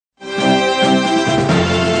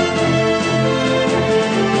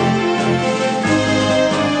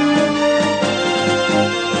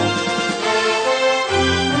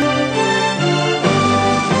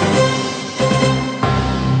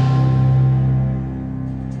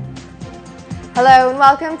Hello and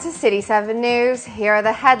welcome to City 7 News. Here are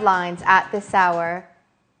the headlines at this hour.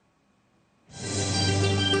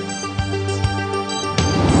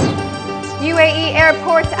 UAE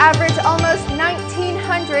airports average almost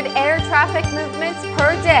 1,900 air traffic movements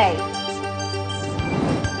per day.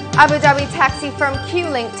 Abu Dhabi taxi firm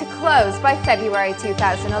Q-Link to close by February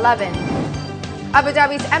 2011. Abu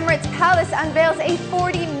Dhabi's Emirates Palace unveils a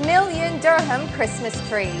 40 million dirham Christmas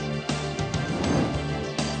tree.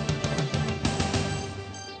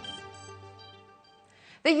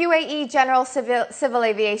 The UAE General Civil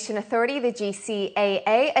Aviation Authority, the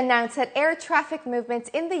GCAA, announced that air traffic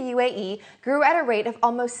movements in the UAE grew at a rate of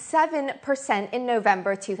almost 7% in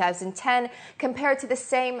November 2010 compared to the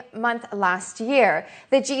same month last year.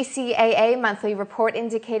 The GCAA monthly report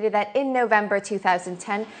indicated that in November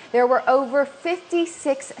 2010, there were over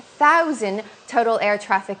 56,000 total air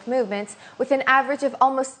traffic movements, with an average of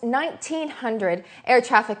almost 1,900 air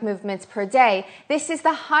traffic movements per day. This is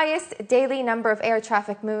the highest daily number of air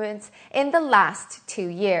traffic movements in the last 2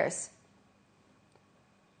 years.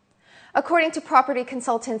 According to property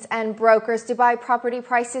consultants and brokers, Dubai property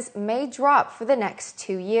prices may drop for the next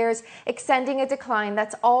 2 years, extending a decline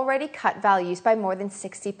that's already cut values by more than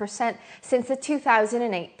 60% since the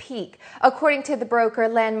 2008 peak. According to the broker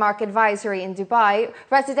Landmark Advisory in Dubai,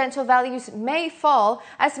 residential values may fall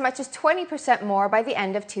as much as 20% more by the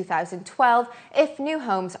end of 2012 if new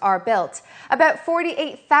homes are built. About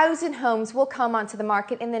 48,000 homes will come onto the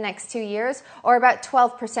market in the next 2 years, or about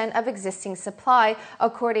 12% of existing supply,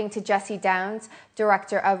 according to Jesse Downs,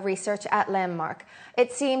 Director of Research at Landmark.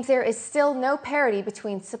 It seems there is still no parity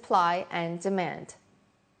between supply and demand.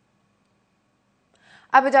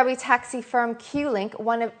 Abu Dhabi taxi firm Q-Link,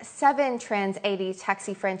 one of 7 Trans-80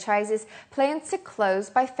 taxi franchises, plans to close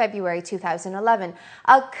by February 2011.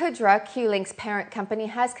 Al Qudra, Q-Link's parent company,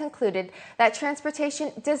 has concluded that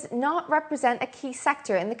transportation does not represent a key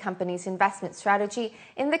sector in the company's investment strategy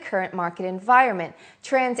in the current market environment.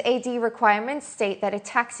 Trans-80 requirements state that a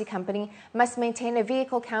taxi company must maintain a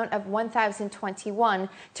vehicle count of 1,021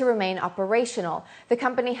 to remain operational. The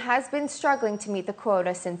company has been struggling to meet the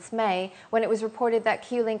quota since May, when it was reported that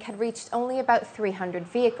Q-Link had reached only about 300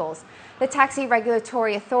 vehicles. The Taxi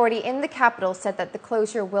Regulatory Authority in the capital said that the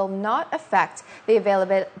closure will not affect the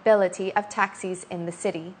availability of taxis in the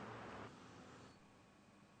city.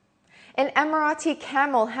 An Emirati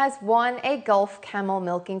camel has won a Gulf camel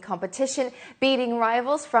milking competition, beating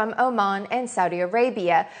rivals from Oman and Saudi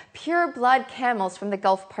Arabia. Pure-blood camels from the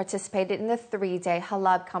Gulf participated in the 3-day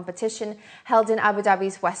halab competition held in Abu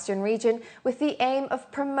Dhabi's western region with the aim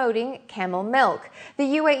of promoting camel milk.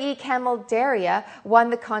 The UAE camel Daria won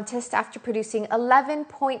the contest after producing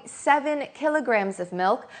 11.7 kilograms of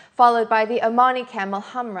milk, followed by the Omani camel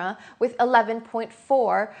Hamra with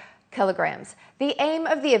 11.4 kilograms. The aim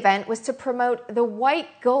of the event was to promote the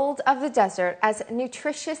white gold of the desert as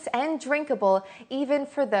nutritious and drinkable even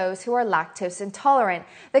for those who are lactose intolerant.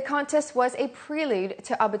 The contest was a prelude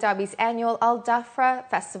to Abu Dhabi's annual Al Dhafra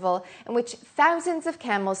festival, in which thousands of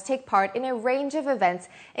camels take part in a range of events,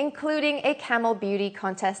 including a camel beauty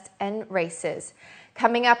contest and races.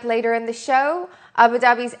 Coming up later in the show, Abu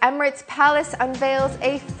Dhabi's Emirates Palace unveils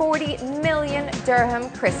a 40 million dirham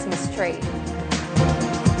Christmas tree.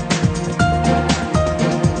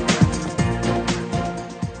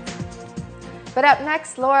 But up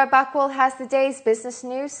next, Laura Buckwell has the day's business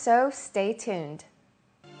news, so stay tuned.